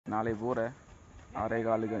நாளை போகிறேன்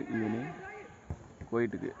 6:15 ஈவினிங்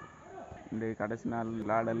குவைட்டுக்கு. இந்த கடைசி நாள்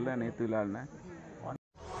விளையாடல, நேற்று விளையாடினேன்.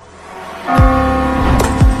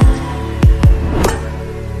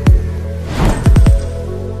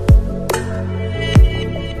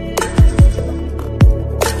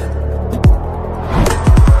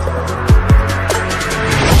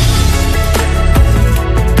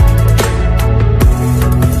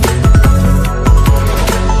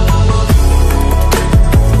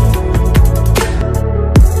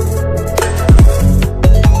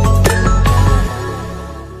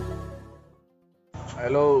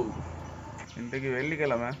 ஹலோ, இன்றைக்கு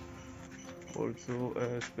வெள்ளிக்கிழமை, ஆல்சோ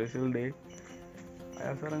ஸ்பெஷல் டே.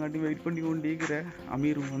 அயாசாரங்காட்டி வெயிட் பண்ணி கொண்டு இருக்கிறேன்.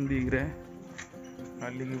 அமீரும் வந்து இருக்கிறேன்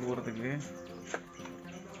பள்ளிக்கு போகிறதுக்கு.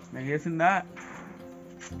 நான் கேசுண்டா,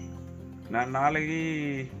 நான் நாளைக்கு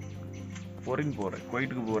பொறிங் போகிறேன்,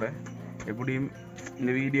 குவைட்டுக்கு போகிறேன். எப்படியும்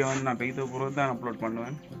இந்த வீடியோ வந்து நான் பெய்த போகிறது தான் அப்லோட்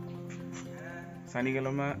பண்ணுவேன்.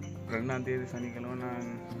 சனிக்கிழமை 2ஆம் தேதி சனிக்கிழமை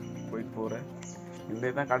நான் குவைட் போகிறேன்.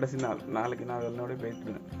 இன்றைக்கு தான் கடைசி நாள். நாளைக்கு நான் என்னோட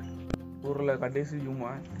போயிட்டுருக்கேன். ஊரில் கடைசி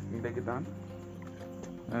ஜும்மா இன்றைக்கு தான்.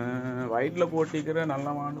 வயிற்றில் போட்டிக்கிற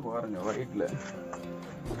நல்ல மாண்டு பாருங்கள். வயிற்றில்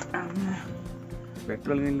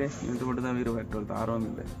பெட்ரோல் இல்லை, இது மட்டும் தான் வீர பெட்ரோல் தாரம்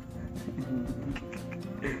இல்லை.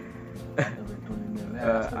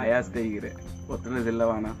 அயாஸ் கைக்கிறேன் ஒத்துனது இல்லை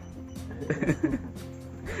வேணாம்.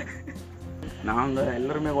 நாங்கள்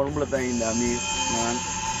எல்லாருமே கொழம்புல தான். இந்த அமீர், நான்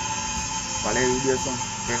பழைய வீடியோஸும்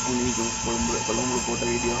கேட்கும். நீக்கும் கொழும்புல போட்ட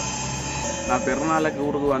வீடியோ நான் பெருநாளுக்கு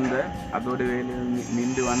ஊருக்கு வந்தேன். அதோட வேலையில்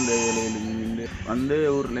நின்று வந்த வேலையில் நின்று வந்து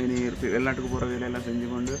ஊரில் நீ வெளிநாட்டுக்கு போகிற வேலையெல்லாம் செஞ்சு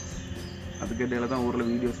கொண்டு அதுக்கிடையில தான் ஊரில்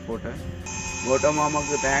வீடியோஸ் போட்டேன். கோட்டோ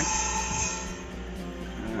மாமாவுக்கு தேங்க்ஸ்.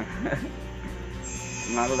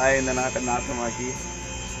 நல்லா இந்த நாட்டை நாசமாக்கி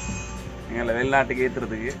எங்களை வெளிநாட்டுக்கு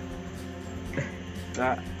ஏற்றுறதுக்கு.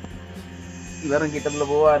 இவரும்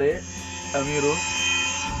கிட்டத்தில் போவார் அமீரும்.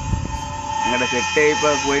 எங்களோட செட்டே இப்போ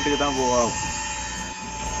குவைட்டுக்கு தான் போவோம்.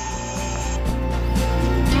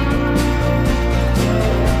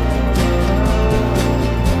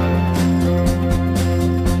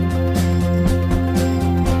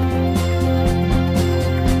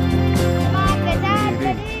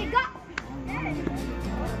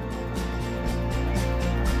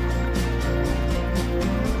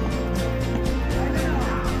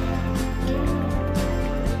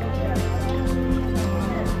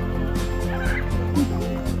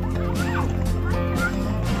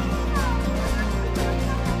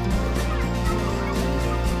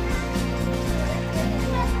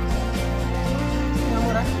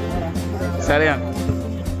 சரியா,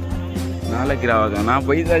 நாளைக்கு ராவாங்க. நான்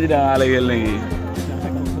போய் தாச்சுட்டா நாளைக்கு இல்லைங்க.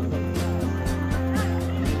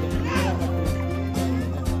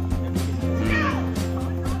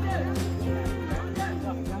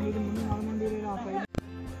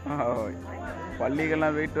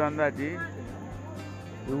 பள்ளிக்கெல்லாம் போயிட்டு வந்தாச்சு.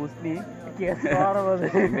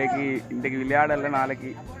 இன்னைக்கு விளையாடல,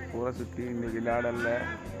 நாளைக்கு ஊரை சுற்றி. இன்னைக்கு விளையாடல,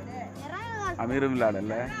 அமீரும்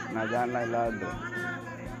விளையாடல, நான் ஜான்லாம் விளையாடுறேன்.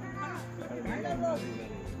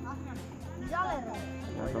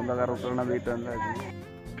 சொந்தக்காரர் போயிட்டு வந்தாச்சு.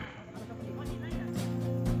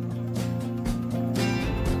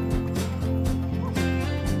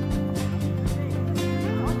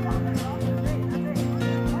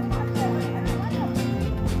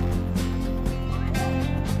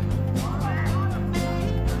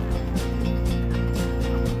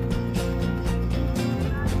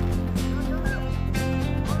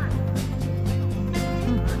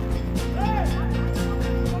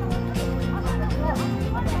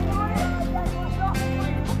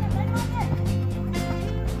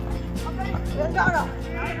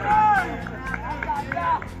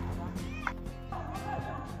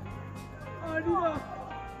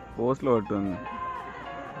 போஸ்ட்ல ஓட்டு வந்து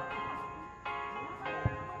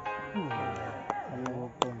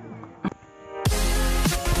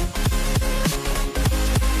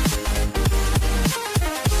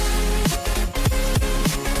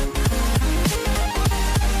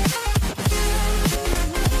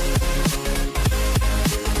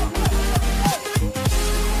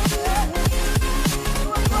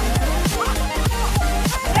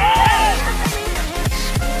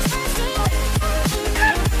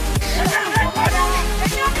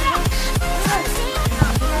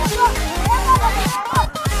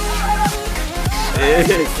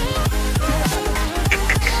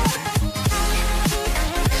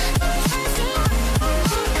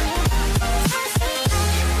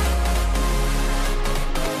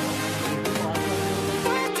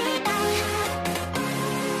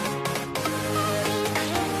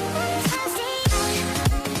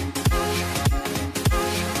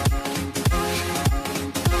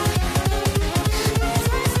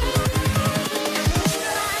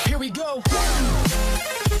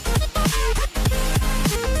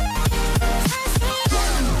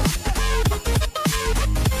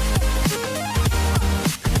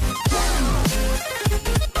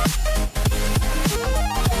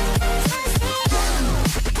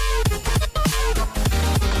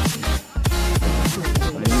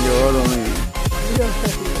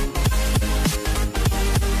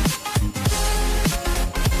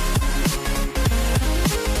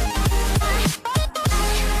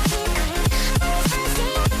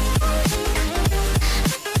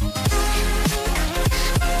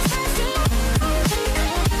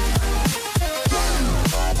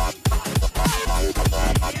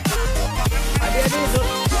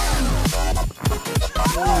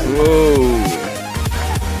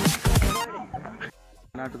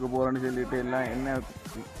நாட்டுக்கு போகிறேன்னு சொல்லிட்டு எல்லாம் என்ன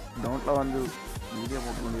டவுனில் வந்து வீடியோ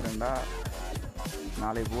போட்டு கொண்டிருந்தா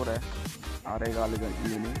நாளை போகிற 6:15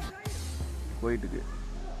 ஈவினிங் போயிட்டுக்கு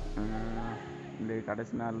இந்த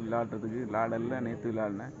கடைசி நாள் விளையாடுறதுக்கு விளையாடல நேற்று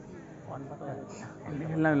விளையாடினேன்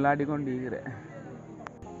எல்லாம் விளையாடி கொண்டு இருக்கிறேன்.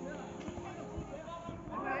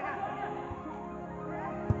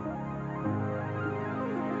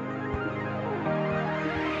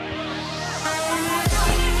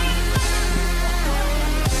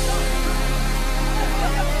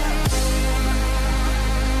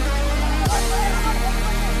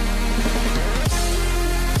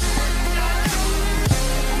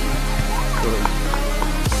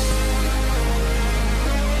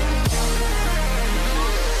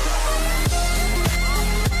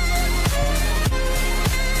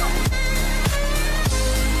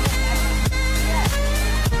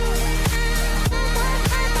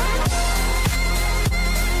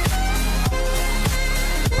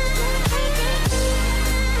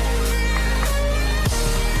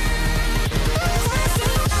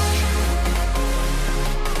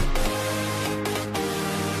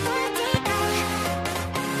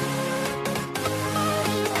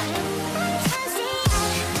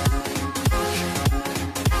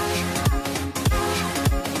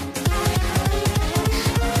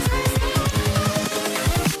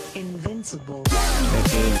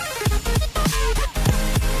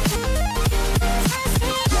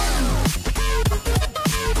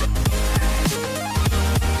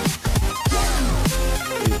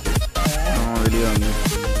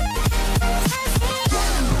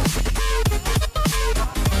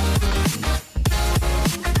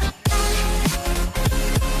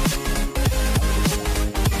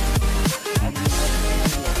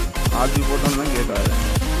 ஆர்ஜி போட்டோன்னு தான் கேட்காது.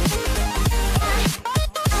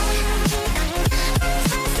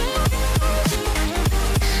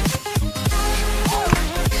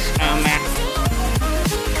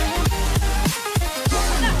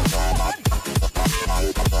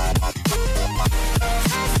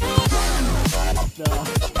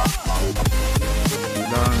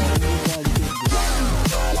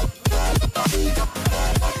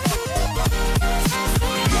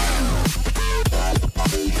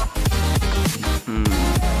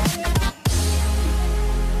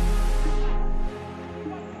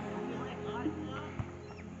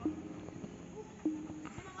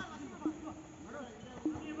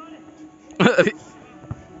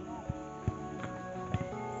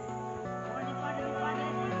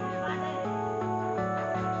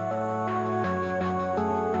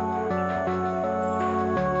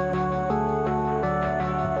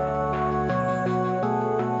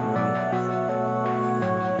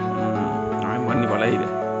 பண்ணி பழகிடு.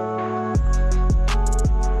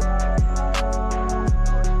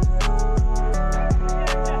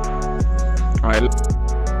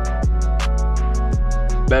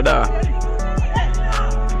 இல்லடா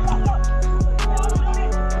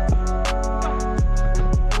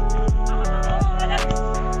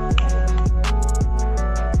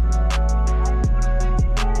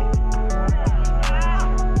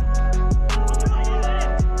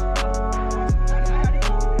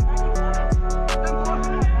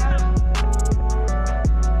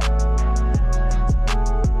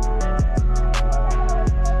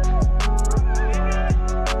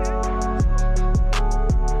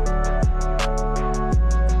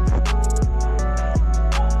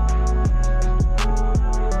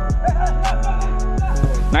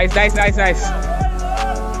nice.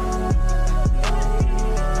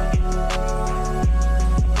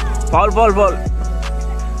 Foul.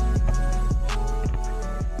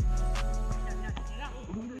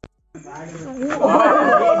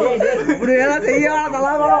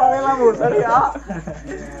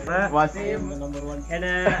 Wasim number 1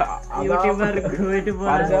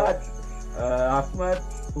 YouTuber Ahmad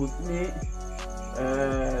Husni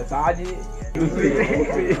Saji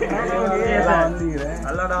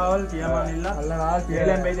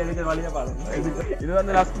இது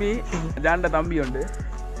வந்து லக்ஷ்மி ஜாண்ட தம்பி உண்டு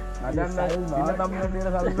சின்ன தம்பி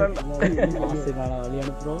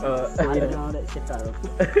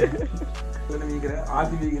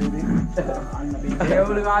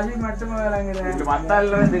ஆசி மட்டுமே வேலைங்கிறேன்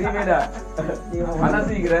மத்தால தெரியுமேடா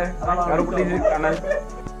மனசீக்கிறேன்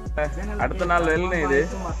அடுத்த நாள் வெள்ளை இது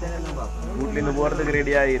வீட்ல இருந்து போறதுக்கு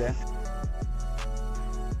ரெடி ஆகிறேன்.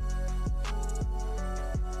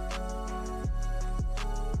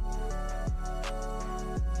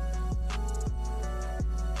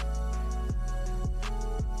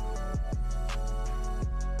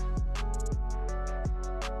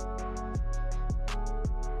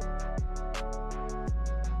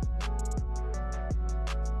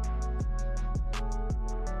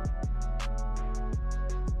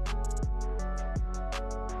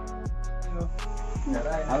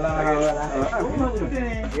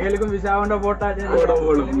 ஏழுக்கும் விசாவண்ட போட்டா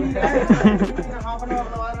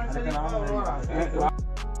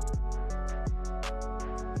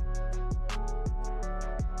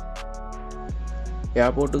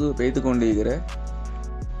ஏர்போர்ட்டுக்கு போய்த்து கொண்டிருக்கிற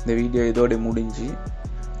இந்த வீடியோ இதோட முடிஞ்சு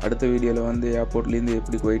அடுத்த வீடியோவில் வந்து ஏர்போர்ட்லேருந்து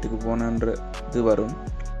எப்படி குவைட்டுக்கு போனான்ற இது வரும்.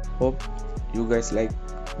 Hope you guys like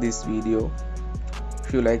this video. If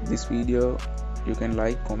you like this video, you can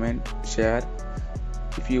like, comment, share.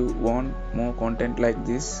 If you want more content like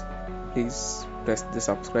this, please press the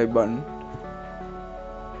subscribe button.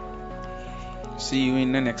 See you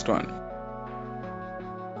in the next one.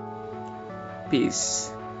 Peace.